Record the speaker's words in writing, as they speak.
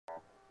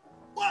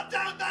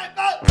Hi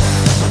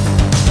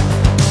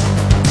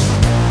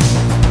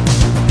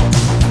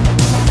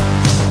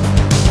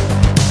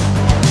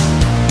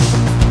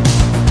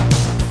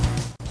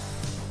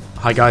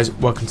guys,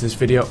 welcome to this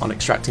video on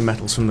extracting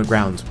metals from the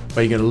ground,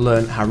 where you're going to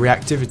learn how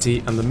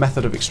reactivity and the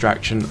method of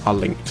extraction are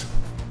linked.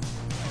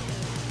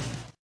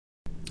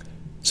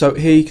 So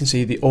here you can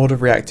see the order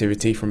of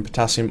reactivity from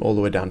potassium all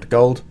the way down to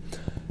gold.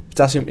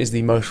 Potassium is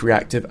the most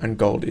reactive and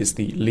gold is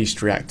the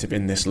least reactive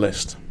in this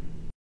list.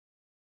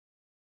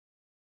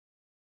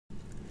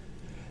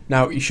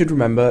 Now you should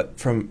remember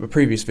from a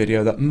previous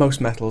video that most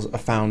metals are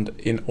found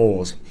in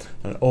ores.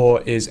 An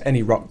ore is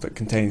any rock that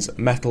contains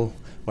metal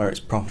where it's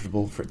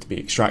profitable for it to be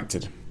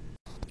extracted.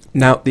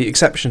 Now the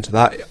exception to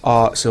that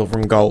are silver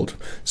and gold.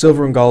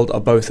 Silver and gold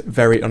are both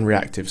very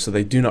unreactive, so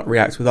they do not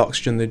react with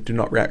oxygen, they do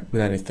not react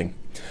with anything.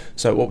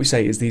 So what we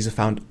say is these are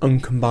found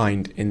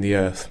uncombined in the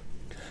earth.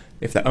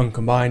 If they're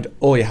uncombined,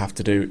 all you have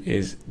to do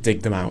is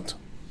dig them out.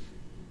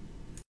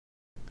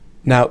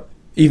 Now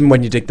even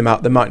when you dig them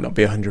out, they might not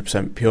be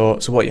 100%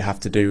 pure, so what you have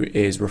to do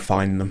is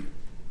refine them.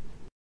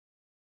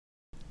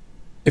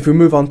 If we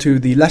move on to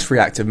the less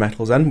reactive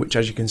metals then, which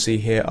as you can see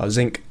here are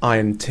zinc,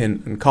 iron,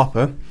 tin and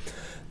copper,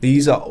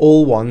 these are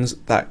all ones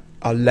that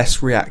are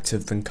less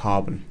reactive than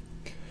carbon.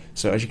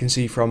 So as you can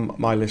see from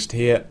my list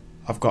here,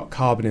 I've got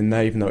carbon in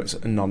there even though it's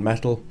a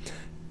non-metal.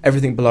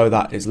 Everything below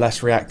that is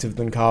less reactive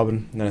than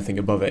carbon, and anything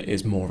above it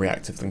is more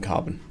reactive than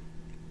carbon.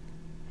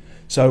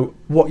 So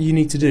what you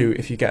need to do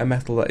if you get a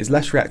metal that is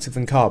less reactive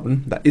than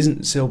carbon, that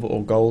isn't silver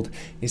or gold,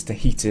 is to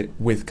heat it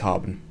with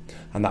carbon,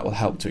 and that will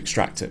help to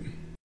extract it.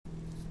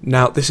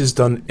 Now this is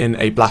done in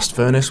a blast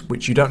furnace,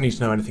 which you don't need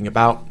to know anything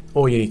about.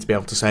 All you need to be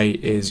able to say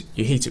is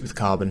you heat it with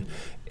carbon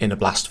in a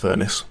blast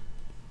furnace.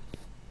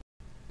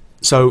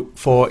 So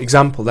for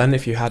example then,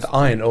 if you had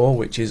iron ore,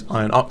 which is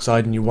iron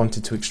oxide, and you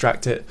wanted to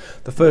extract it,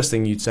 the first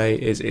thing you'd say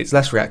is it's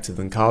less reactive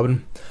than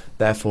carbon,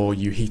 therefore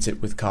you heat it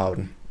with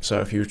carbon. So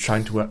if you were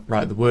trying to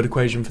write the word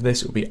equation for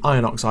this, it would be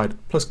iron oxide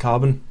plus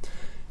carbon,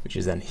 which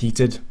is then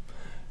heated,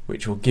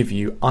 which will give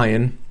you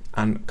iron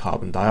and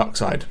carbon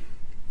dioxide.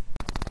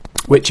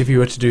 Which if you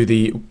were to do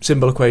the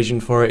symbol equation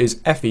for it is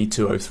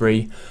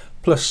Fe2O3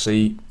 plus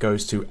C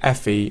goes to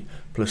Fe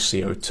plus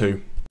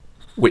CO2,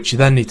 which you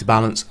then need to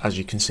balance, as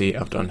you can see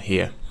I've done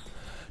here.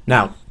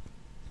 Now,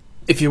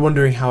 if you're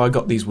wondering how I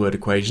got these word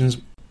equations,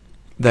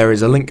 there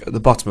is a link at the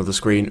bottom of the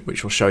screen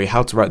which will show you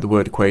how to write the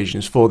word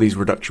equations for these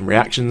reduction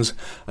reactions,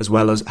 as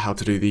well as how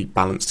to do the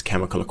balanced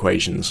chemical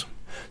equations.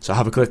 So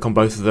have a click on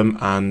both of them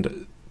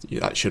and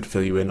that should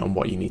fill you in on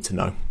what you need to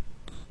know.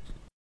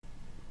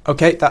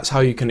 Okay, that's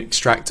how you can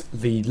extract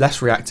the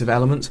less reactive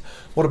elements.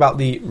 What about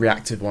the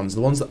reactive ones,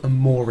 the ones that are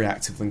more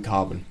reactive than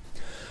carbon?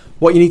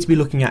 What you need to be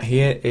looking at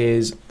here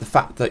is the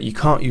fact that you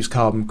can't use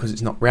carbon because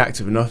it's not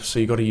reactive enough, so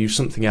you've got to use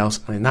something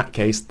else, and in that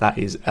case that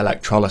is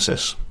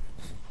electrolysis.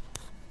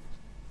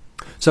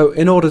 So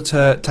in order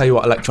to tell you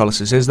what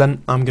electrolysis is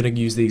then, I'm going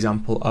to use the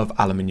example of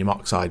aluminium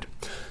oxide.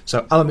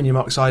 So aluminium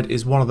oxide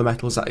is one of the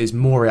metals that is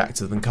more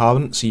reactive than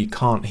carbon, so you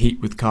can't heat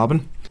with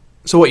carbon.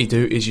 So what you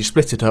do is you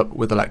split it up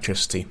with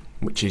electricity,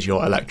 which is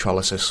your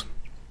electrolysis.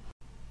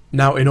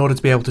 Now in order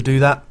to be able to do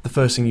that, the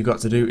first thing you've got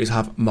to do is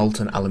have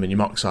molten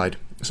aluminium oxide.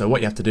 So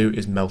what you have to do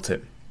is melt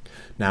it.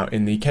 Now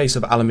in the case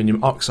of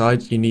aluminium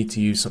oxide, you need to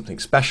use something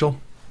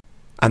special,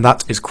 and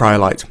that is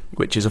cryolite,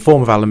 which is a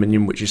form of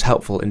aluminium which is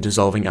helpful in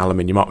dissolving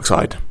aluminium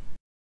oxide.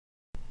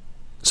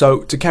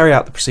 So to carry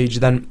out the procedure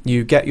then,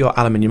 you get your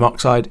aluminium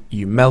oxide,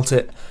 you melt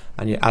it,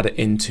 and you add it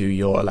into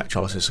your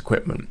electrolysis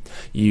equipment.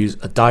 You use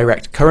a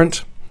direct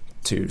current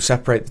to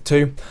separate the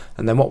two,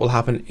 and then what will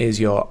happen is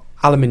your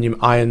aluminium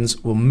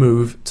ions will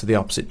move to the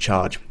opposite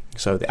charge.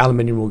 So the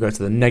aluminium will go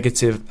to the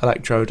negative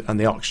electrode and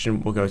the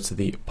oxygen will go to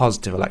the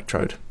positive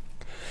electrode.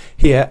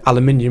 Here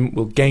aluminium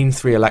will gain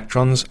 3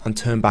 electrons and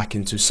turn back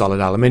into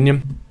solid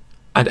aluminium,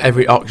 and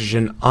every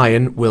oxygen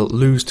ion will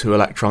lose 2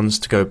 electrons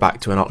to go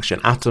back to an oxygen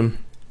atom.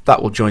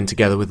 That will join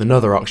together with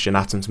another oxygen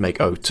atom to make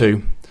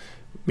O2,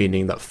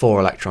 meaning that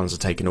 4 electrons are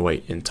taken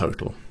away in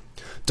total.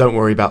 Don't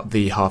worry about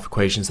the half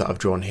equations that I've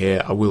drawn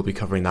here, I will be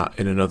covering that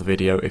in another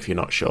video if you're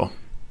not sure.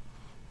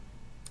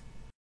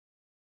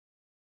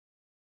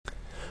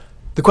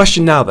 The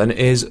question now then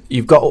is,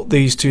 you've got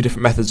these two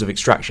different methods of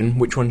extraction,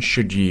 which one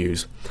should you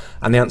use?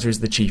 And the answer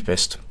is the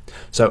cheapest.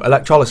 So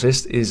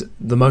electrolysis is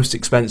the most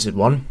expensive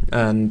one,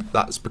 and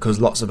that's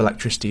because lots of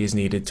electricity is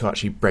needed to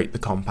actually break the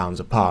compounds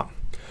apart.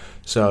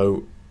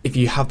 So if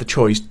you have the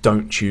choice,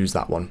 don't choose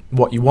that one.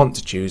 What you want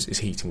to choose is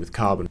heating with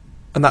carbon.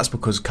 And that's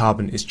because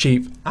carbon is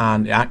cheap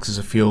and it acts as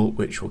a fuel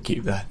which will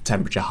keep the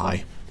temperature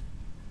high.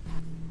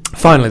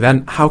 Finally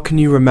then, how can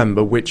you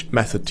remember which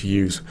method to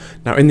use?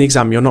 Now in the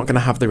exam you're not going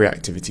to have the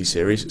reactivity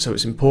series, so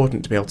it's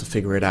important to be able to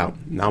figure it out.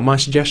 Now my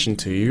suggestion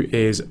to you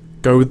is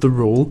go with the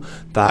rule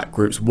that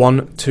groups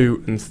 1,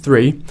 2 and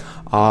 3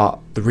 are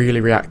the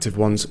really reactive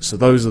ones, so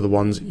those are the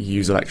ones you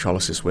use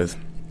electrolysis with.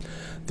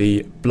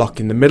 The block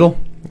in the middle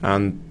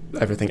and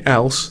everything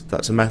else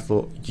that's a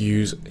metal,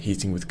 use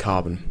heating with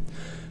carbon.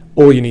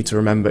 All you need to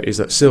remember is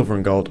that silver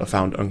and gold are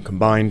found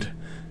uncombined.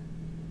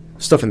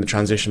 Stuff in the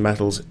transition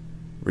metals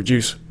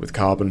reduce with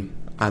carbon,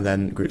 and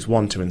then groups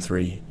 1, 2 and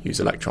 3 use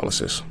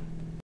electrolysis.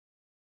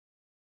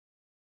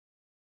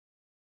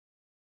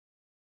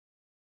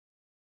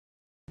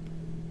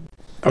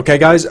 Okay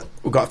guys,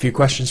 we've got a few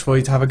questions for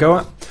you to have a go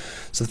at.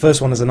 So the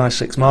first one is a nice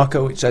 6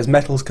 marker which says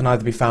metals can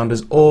either be found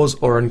as ores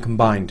or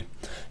uncombined.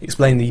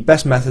 Explain the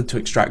best method to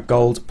extract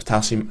gold,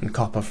 potassium and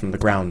copper from the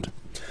ground.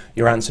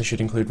 Your answer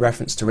should include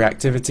reference to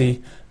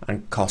reactivity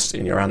and cost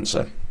in your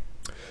answer.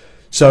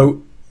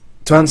 So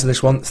to answer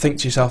this one, think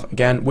to yourself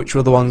again, which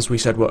were the ones we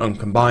said were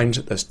uncombined?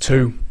 There's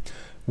 2.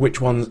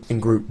 Which ones in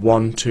group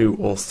 1, 2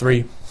 or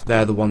 3?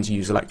 They're the ones you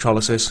use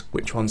electrolysis.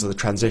 Which ones are the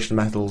transition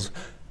metals?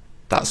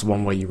 That's the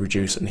one where you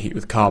reduce and heat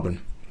with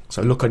carbon.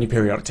 So look on your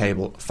periodic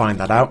table, find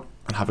that out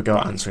and have a go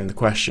at answering the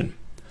question.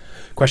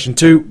 Question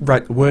 2,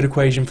 write the word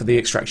equation for the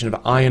extraction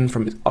of iron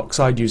from its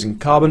oxide using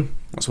carbon.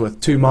 That's worth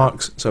 2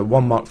 marks, so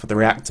 1 mark for the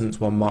reactants,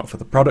 1 mark for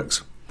the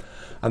products.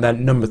 And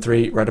then number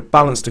 3, write a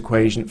balanced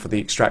equation for the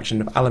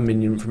extraction of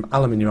aluminium from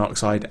aluminium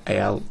oxide,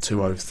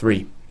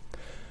 Al2O3.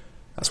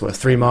 That's worth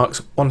 3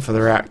 marks, 1 for the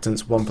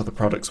reactants, 1 for the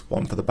products,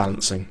 1 for the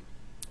balancing.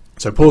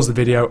 So pause the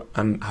video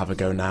and have a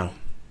go now.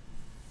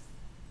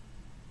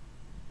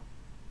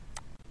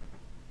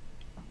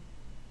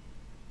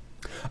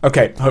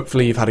 Okay,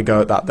 hopefully you've had a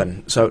go at that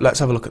then. So let's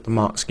have a look at the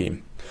mark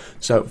scheme.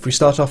 So if we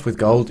start off with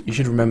gold, you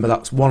should remember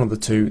that's one of the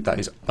 2 that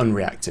is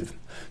unreactive.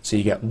 So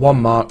you get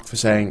 1 mark for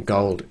saying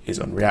gold is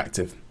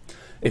unreactive.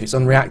 If it's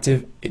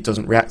unreactive, it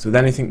doesn't react with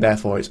anything,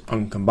 therefore it's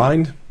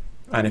uncombined.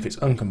 And if it's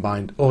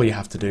uncombined, all you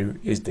have to do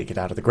is dig it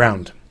out of the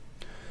ground.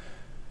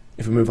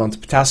 If we move on to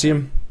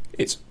potassium,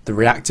 it's the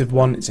reactive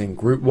one, it's in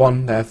group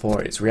 1,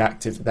 therefore it's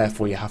reactive,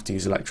 therefore you have to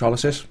use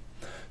electrolysis.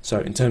 So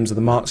in terms of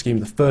the mark scheme,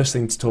 the first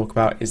thing to talk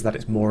about is that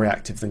it's more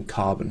reactive than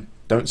carbon.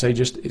 Don't say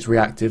just it's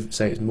reactive,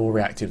 say it's more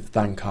reactive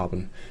than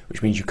carbon,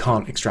 which means you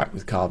can't extract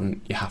with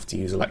carbon, you have to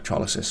use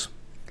electrolysis.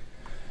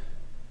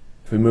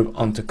 If we move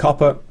on to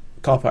copper,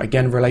 copper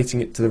again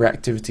relating it to the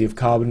reactivity of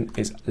carbon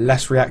is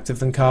less reactive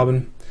than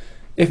carbon.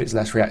 If it's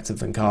less reactive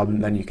than carbon,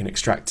 then you can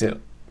extract it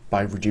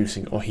by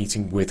reducing or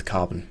heating with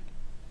carbon.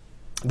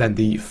 Then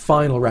the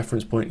final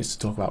reference point is to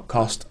talk about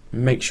cost.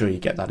 Make sure you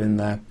get that in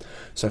there.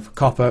 So for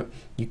copper,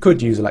 you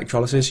could use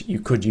electrolysis, you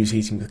could use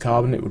heating with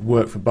carbon, it would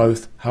work for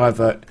both.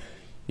 However,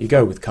 you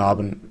go with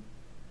carbon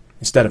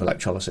instead of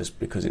electrolysis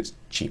because it's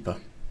cheaper.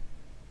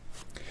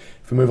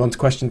 If we move on to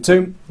question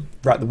 2,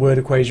 write the word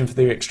equation for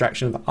the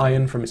extraction of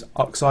iron from its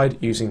oxide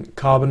using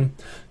carbon.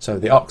 So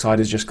the oxide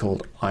is just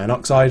called iron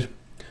oxide.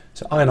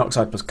 So iron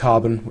oxide plus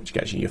carbon, which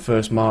gets you your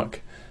first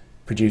mark,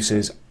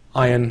 produces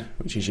iron,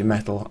 which is your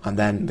metal, and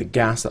then the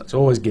gas that's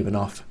always given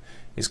off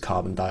is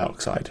carbon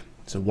dioxide.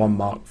 So 1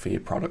 mark for your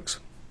products.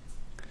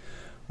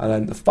 And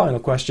then the final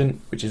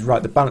question, which is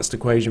write the balanced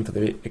equation for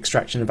the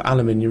extraction of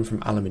aluminium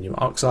from aluminium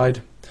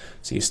oxide.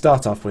 So you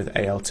start off with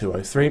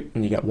Al2O3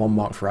 and you get 1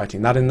 mark for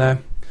writing that in there.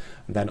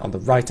 And then on the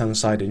right hand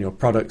side in your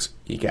products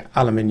you get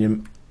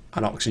aluminium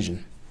and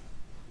oxygen.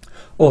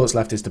 All that's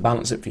left is to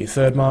balance it for your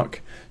 3rd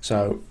mark.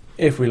 So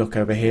if we look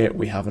over here,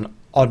 we have an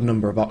odd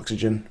number of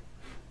oxygen.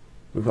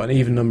 We've got an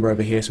even number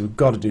over here, so we've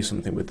got to do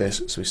something with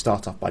this. So we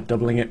start off by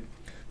doubling it.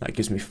 That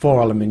gives me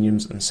 4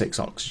 aluminiums and 6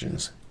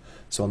 oxygens.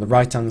 So on the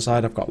right hand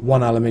side I've got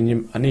 1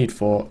 aluminium, I need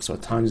 4, so I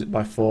times it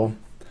by 4.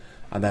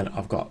 And then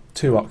I've got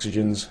 2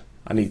 oxygens,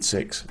 I need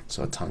 6,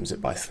 so I times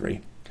it by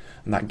 3.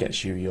 And that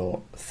gets you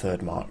your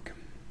 3rd mark.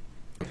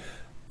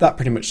 That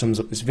pretty much sums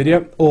up this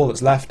video. All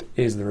that's left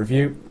is the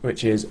review,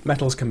 which is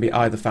metals can be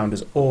either found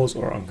as ores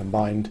or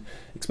uncombined.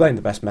 Explain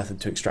the best method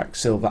to extract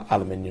silver,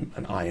 aluminium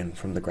and iron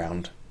from the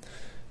ground.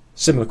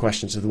 Similar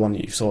questions to the one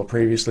that you saw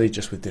previously,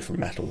 just with different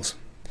metals.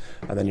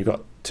 And then you've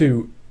got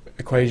 2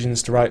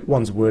 equations to write.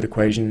 One's a word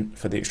equation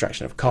for the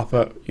extraction of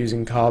copper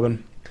using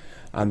carbon,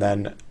 and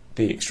then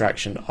the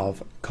extraction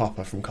of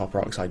copper from copper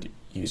oxide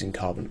using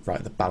carbon.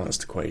 Write the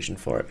balanced equation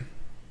for it.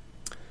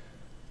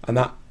 And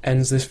that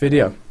ends this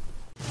video.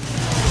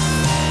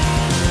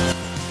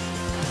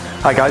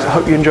 Hi guys, I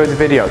hope you enjoyed the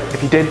video.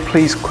 If you did,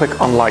 please click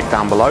on like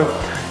down below.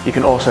 You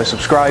can also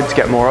subscribe to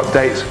get more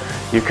updates.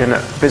 You can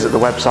visit the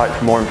website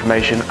for more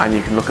information and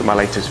you can look at my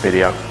latest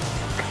video.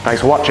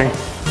 Thanks for watching.